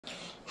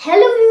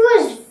Hello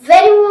viewers,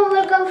 very warm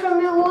welcome from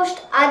your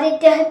host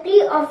Aditya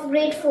Happy of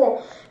grade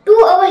 4 to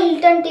our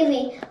Hilton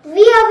TV.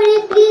 We are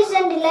very pleased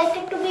and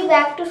delighted to be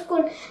back to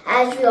school.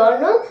 As we all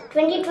know,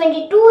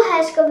 2022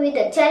 has come with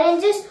the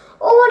challenges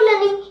over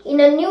learning in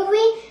a new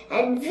way,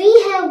 and we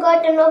have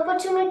got an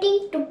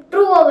opportunity to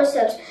prove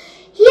ourselves.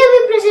 Here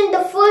we present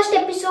the first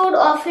episode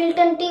of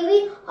Hilton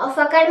TV of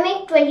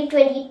Academic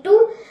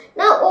 2022.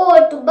 Now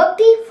over to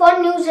Bhakti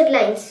for news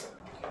headlines.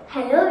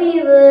 Hello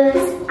viewers,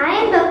 I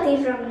am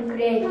Bhakti from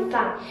grade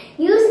 5.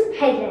 News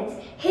headlines.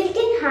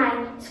 Hilton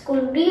High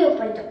School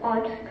reopened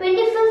on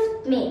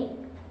 25th May.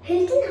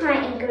 Hilton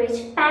High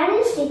encouraged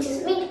parents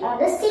teachers meet on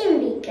the same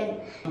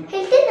weekend.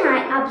 Hilton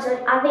High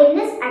observed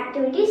awareness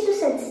activities to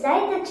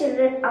sensitize the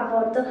children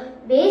about the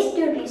ways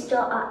to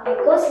restore our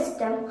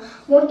ecosystem,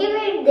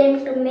 motivate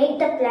them to make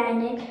the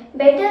planet a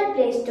better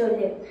place to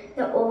live.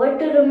 Now over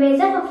to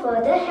Rumeza for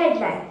further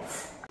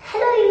headlines.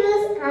 Hello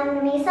viewers, I am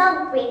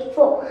Rumeza of grade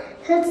 4.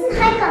 Hilton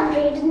High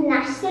commemorated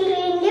National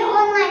Reading Day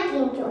on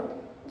 19 June.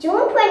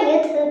 June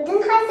 20th,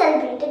 Hilton High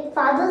celebrated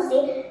Father's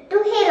Day to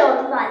hail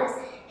all the fathers.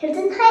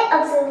 Hilton High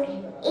observed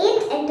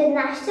 8th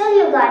International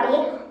Yoga Day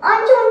on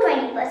June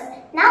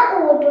 21st.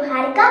 Now over to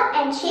Harika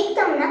and Sheikh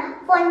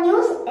Tamna for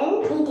news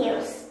in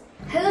details.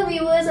 Hello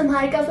viewers, I'm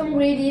Harika from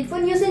grade 8 for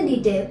news in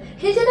detail.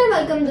 Here today I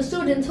welcome the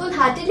students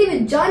wholeheartedly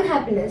with joy and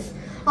happiness.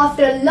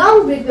 After a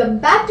long break, we are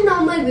back to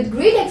normal with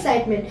great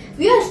excitement.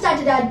 We have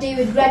started our day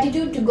with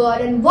gratitude to God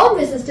and warm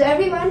wishes to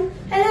everyone.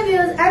 Hello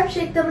viewers, I'm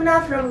Sheikh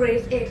Tamna from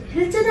grade 8.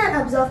 Hilton had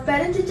observed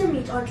parent-teacher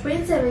meet on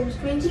 27th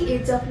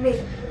 28th of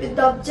May with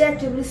the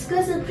objective to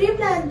discuss and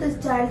pre-plan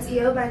the child's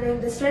year by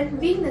knowing the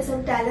strength, weakness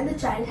and talent the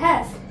child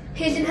has.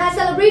 Hilton has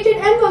celebrated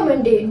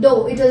Environment Day,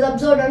 though it was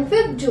observed on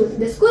 5th June.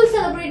 The school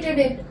celebrated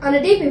it on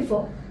a day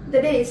before.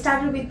 The day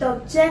started with the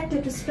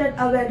objective to spread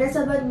awareness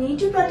about need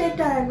to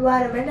protect our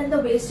environment and the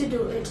ways to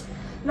do it,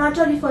 not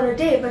only for a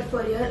day but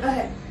for a year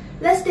ahead.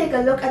 Let's take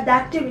a look at the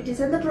activities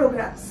and the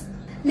programs.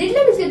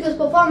 Little Biscuit was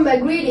performed by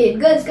grade 8.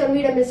 Girls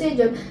conveyed a message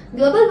on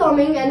global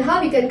warming and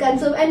how we can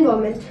conserve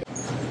environment.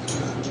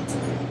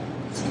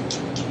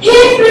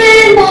 Hey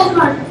friend, I'm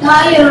not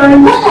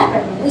tired. What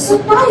happened? I'm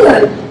so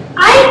tired.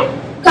 I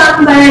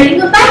come by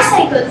riding a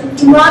bicycle.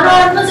 Tomorrow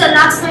I must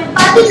ask my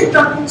father to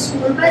drop me to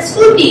school by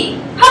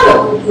scooty.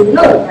 However, you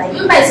know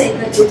riding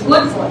bicycle is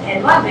good for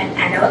environment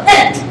and our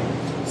health.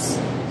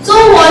 So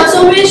what?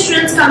 So many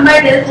students come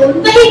by their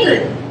own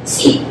vehicle.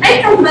 See,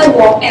 I come by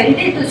walk every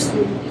day to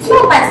school. If you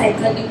have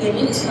bicycle, you can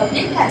use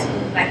public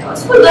transport like our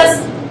school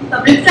bus.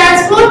 Public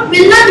transport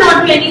will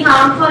not do any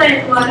harm for our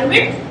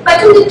environment,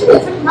 but will lead to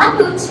different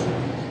matters.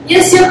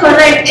 Yes, you're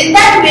correct. In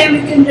that way,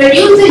 we can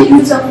reduce the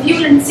use of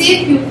fuel and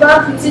save fuel for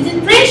our future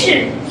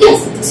generation.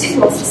 Yes, this is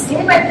what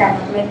sustainable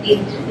development is,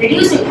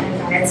 reducing and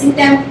balancing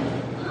them.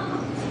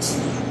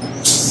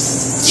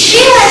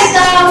 Hey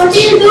Harika, what are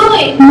you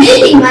doing?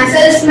 Making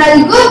myself smell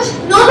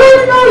good. No,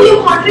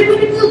 you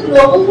contributed to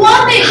global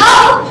warming.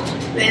 How?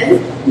 Well,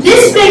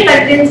 this spray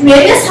contains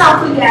various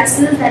harmful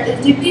gases that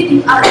is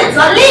depleting our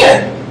ozone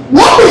layer.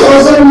 What is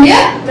ozone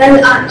layer?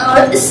 Well, our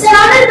Earth is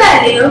surrounded by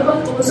a layer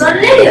called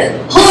ozone layer.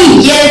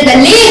 Oh yes, the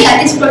layer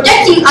that is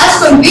protecting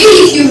us from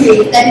various UV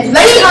rays that is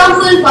very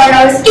harmful for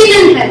our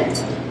skin and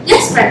health.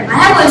 Yes, friend, I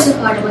have also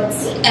heard about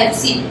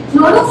CFC,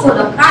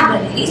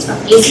 chlorofluorocarbon released from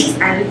ACs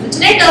and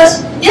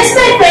refrigerators. Yes,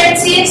 my friend,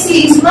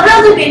 CFC is one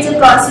of the major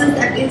causes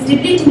that is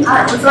depleting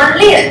our ozone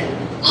layer.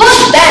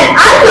 Oh, then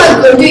I'm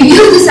not going to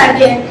use this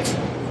again.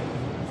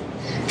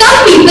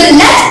 Come people,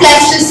 let's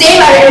pledge to save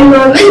our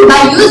environment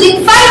by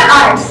using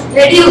 5 R's.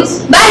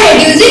 Reduce. By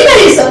reducing the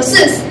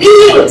resources.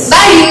 Reuse.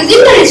 By reusing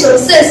the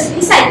resources.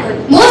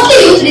 Recycle. Mostly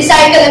use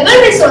recyclable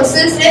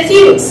resources.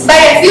 Refuse. By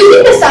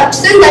refusing the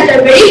substances that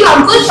are very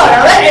harmful for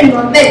our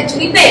environment.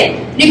 Repair.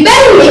 Repair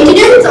and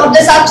maintenance of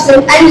the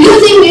substance and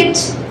using it.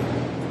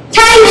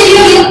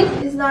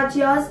 Thank you. It's not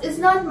yours, it's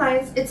not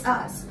mine, it's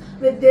ours.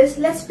 With this,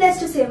 let's pledge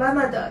to save our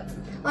mother.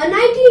 On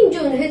 19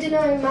 June,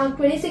 Hilton marked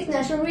 26th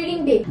National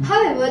Reading Day.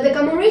 However, the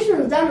commemoration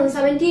was done on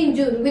 17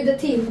 June with the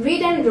theme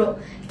Read and Grow.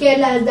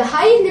 Kerala has the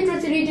highest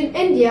literacy rate in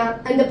India,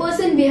 and the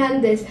person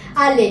behind this,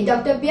 our late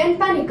Dr. P.N.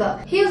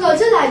 Panikar. He was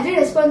also largely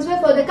responsible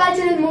for the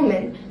cultural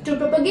movement to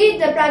propagate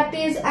the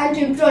practice and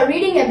to improve our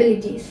reading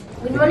abilities.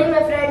 Good morning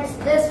my friends,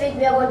 this week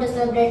we are going to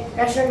celebrate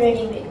National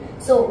Reading Week.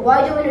 So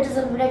why do we need to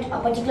celebrate a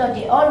particular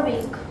day or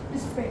week? To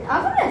spread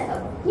awareness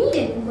about need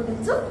and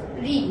importance of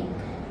reading.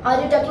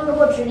 Are you talking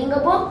about reading a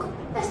book?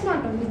 That's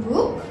not only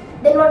book.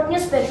 Then what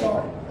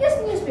newspaper?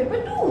 Yes,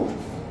 newspaper too.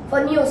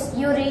 For news,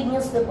 you read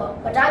newspaper,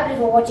 but I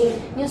prefer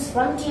watching news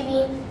from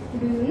TV.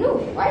 Do you know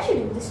why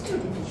should the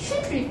student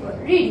should prefer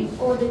reading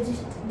over the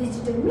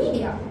digital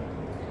media?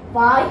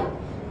 Why?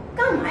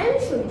 Come, I will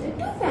show you the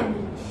two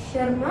families,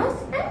 Sharmas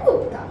and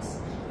Guptas.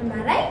 On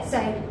my right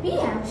side, we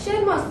have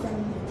Sharma's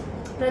family.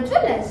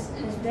 Prajwal as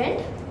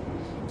husband,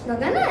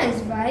 Gagana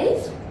as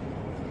wife,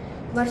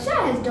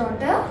 Varsha as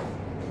daughter,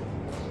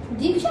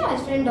 Diksha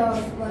as friend of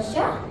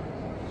Varsha,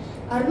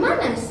 Arman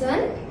as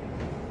son,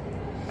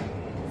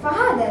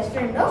 Fahad as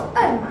friend of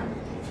Arman.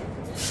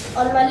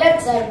 On my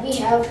left side we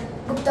have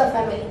Gupta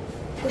family.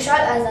 Kushal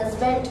as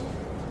husband,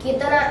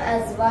 Kirtana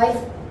as wife,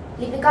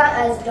 Lipika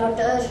as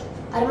daughter,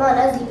 Arman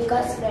as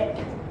Lipika's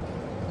friend.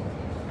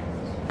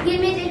 Give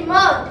me the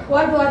remote.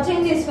 What,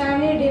 watching this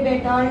family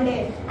debate all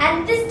day?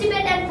 And this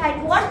debate and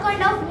fight, what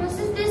kind of news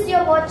is this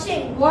you're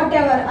watching?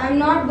 Whatever, I'm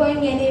not going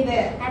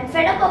anywhere. I'm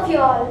fed up of you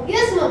all.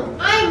 Yes, Mom.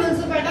 I am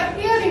also fed up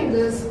hearing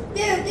this.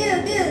 Dear,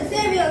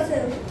 save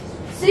yourself.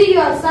 See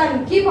your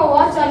son, keep a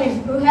watch on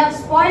him. You have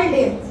spoiled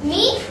him.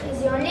 Me?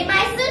 Is he only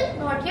my son,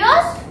 not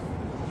yours?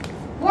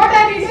 What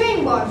are you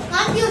doing, boss?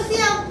 Can't you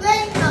see I'm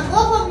playing? Now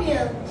go from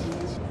here.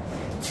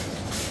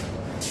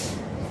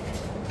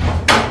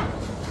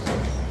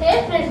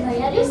 Hey friend,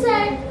 why are you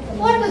sad?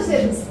 What a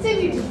sense.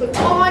 Silly people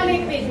all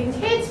creating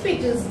hate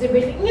speeches,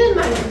 debating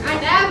ill-minded,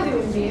 and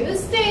everyone there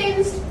is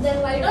tense.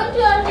 Then why don't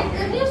you all read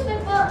the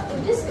newspaper?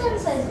 It is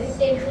concise. It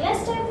takes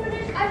less time to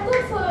read and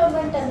good for your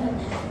mental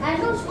health.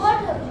 And knows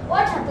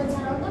what happens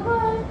around the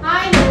world.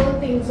 I know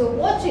things of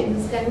watching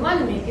this can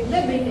one make it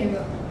the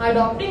behavior.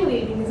 Adopting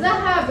reading is a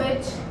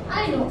habit.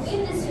 I know,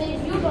 in this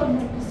way you don't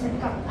understand.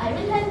 Come, I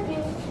will help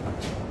you.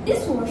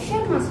 This was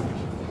Sharma's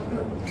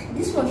family.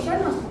 This was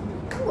Sharma's family.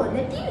 Who are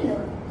the TV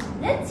lovers?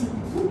 Let's see the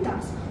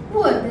Guptas.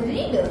 Who are the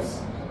readers?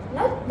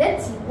 Now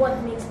let's see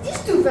what makes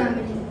these two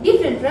families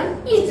different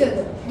from each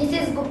other. This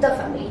is Gupta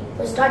family,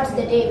 who starts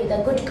the day with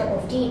a good cup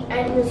of tea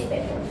and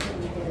newspaper.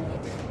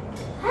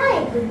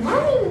 Hi, good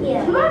morning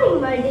dear. Good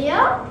morning, my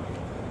dear.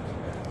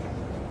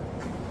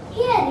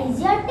 Here is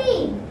your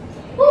tea.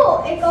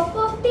 Oh, a cup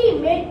of tea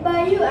made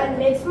by you and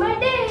makes my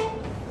day.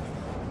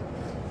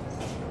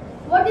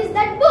 What is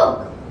that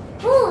book?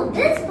 Oh,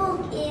 this book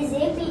is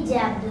APJ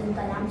Abdul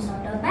Kalam's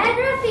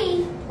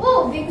autobiography.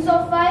 Oh, Wings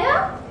of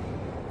Fire?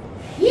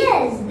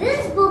 Yes,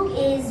 this book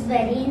is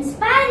very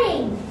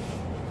inspiring.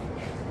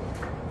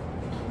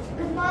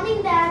 Good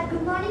morning, Dad.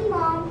 Good morning,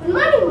 Mom. Good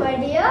morning, my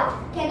dear.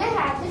 Can I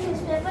have the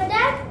newspaper,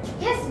 Dad?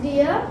 Yes,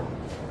 dear.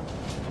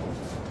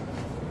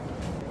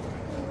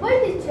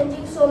 World is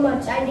changing so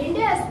much and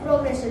India has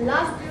progressed in the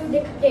last few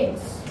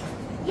decades.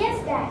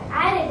 Yes, Dad.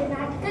 I read an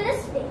article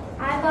yesterday.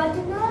 I got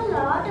to know a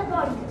lot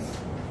about this.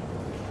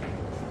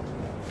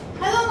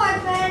 Hello, my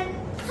friend.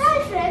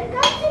 Hi, friend.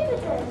 Come sit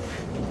with us.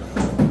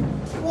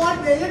 What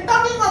were you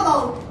talking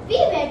about? We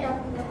were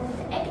talking about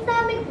the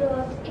economic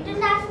growth,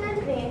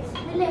 international trade,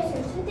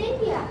 relations with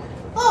India.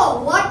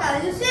 Oh, what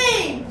are you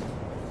saying?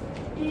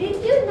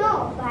 Didn't you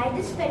know why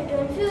this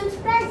petrol fuels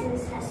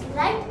prices has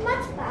spiked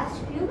much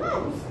past few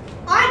months?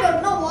 I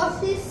don't know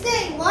what she's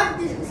saying, what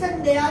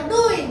discussion they are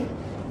doing.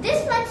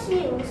 This much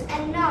news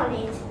and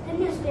knowledge the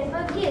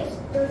newspaper gives,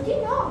 don't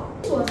you know?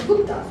 Who are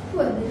Guptas, who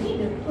are the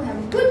leaders, who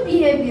have good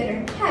behavior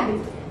and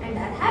habits, and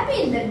are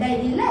happy in their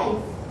daily life.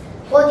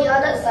 For the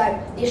other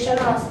side, the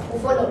Sharmas, who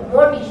follow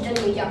more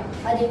digital media,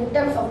 are the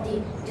victims of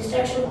the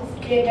distraction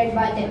created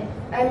by them,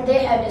 and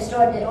they have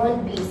destroyed their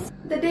own peace.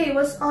 The day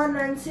was on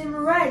and seemed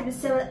right with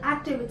several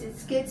activities,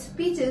 skits,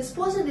 speeches,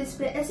 poster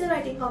display, essay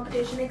writing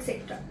competition,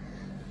 etc.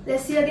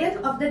 Let's see a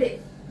glimpse of the day.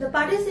 The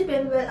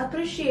participants were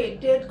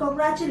appreciated,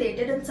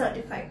 congratulated and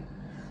certified.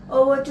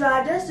 Over to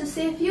others to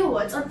say a few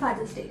words on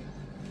Father's Day.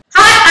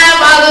 Hi, I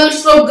am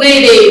Adarsh from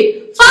grade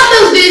 8.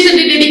 Father's Day is a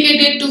day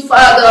dedicated to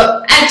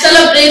father and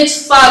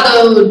celebrates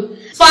fatherhood,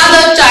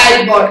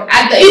 father-child bond,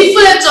 and the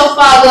influence of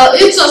father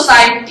in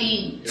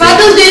society.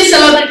 Father's Day is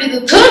celebrated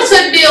the third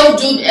Sunday of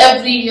June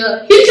every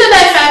year. Hilton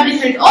and family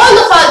held all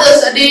the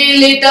fathers a day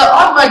later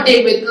on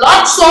Monday with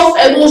lots of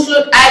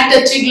emotional and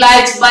touching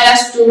lines by our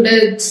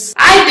students.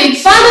 I think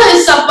father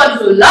is someone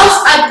who loves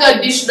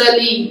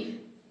unconditionally.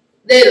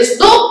 There is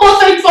no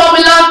perfect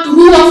formula to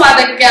who a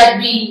father can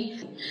be.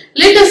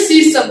 Let us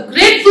see some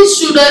grateful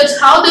students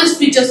how their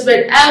speeches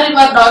made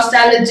everyone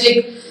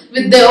nostalgic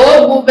with their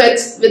own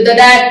moments with the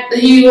dad, the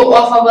hero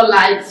of our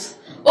life.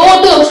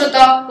 Over to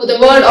Akshata for the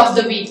word of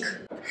the week.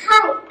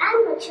 Hi,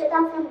 I'm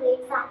Akshata from grade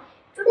 5.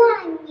 Today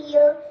I'm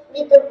here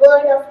with the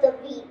word of the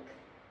week.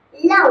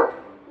 Loud,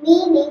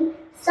 meaning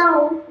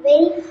sound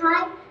very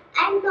high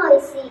and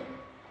noisy.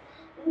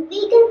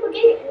 We can put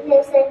it in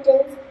a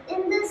sentence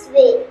in this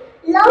way.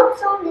 Loud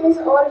sound is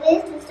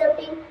always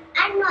disturbing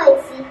and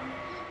noisy.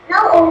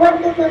 Now over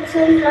to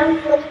Kulsum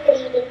from phonic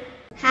reading.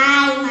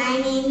 Hi,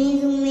 my name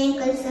is Ume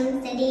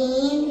Kulsum,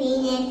 studying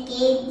in 3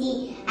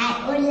 KG. I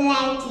would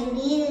like to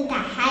read with the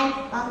help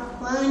of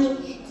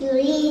phonics to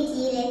read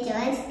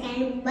letters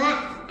can bag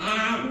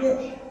as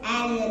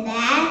a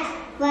bag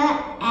for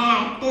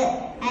act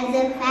as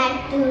a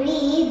fact to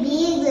read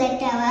big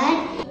letter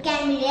word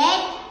can be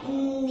read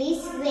in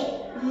this way.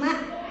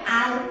 Mouth.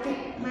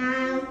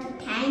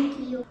 Thank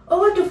you.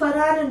 Over to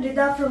Farhan and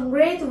Rida from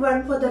grade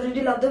 1 for the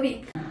riddle of the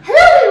week.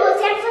 Hello,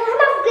 viewers and Farhan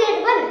of grade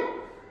 1.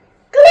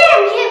 Today I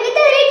am here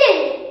with a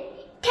riddle.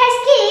 It has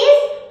keys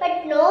but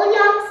no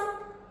locks.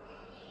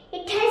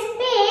 It has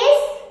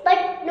space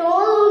but no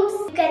rooms.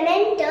 You can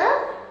enter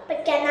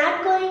but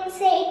cannot go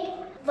inside.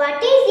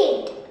 What is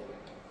it?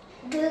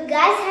 Do you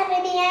guys have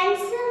any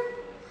answer?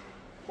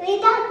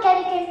 Rita, can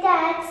you guess the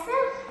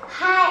answer?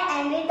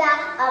 Hi, I'm Rita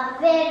of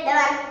grade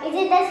 1. Is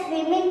it a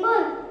swimming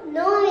pool?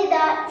 No,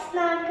 Rita, it's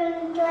not.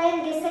 Try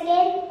and guess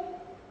again.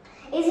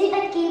 Is it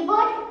a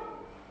keyboard?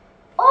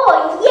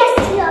 Oh,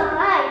 yes, you are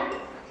right.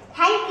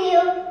 Thank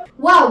you.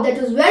 Wow,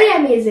 that was very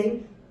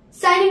amazing.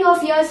 Signing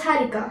off, yours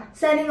Harika.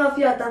 Signing off,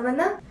 your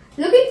Tamanna.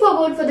 Looking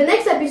forward for the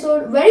next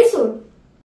episode very soon.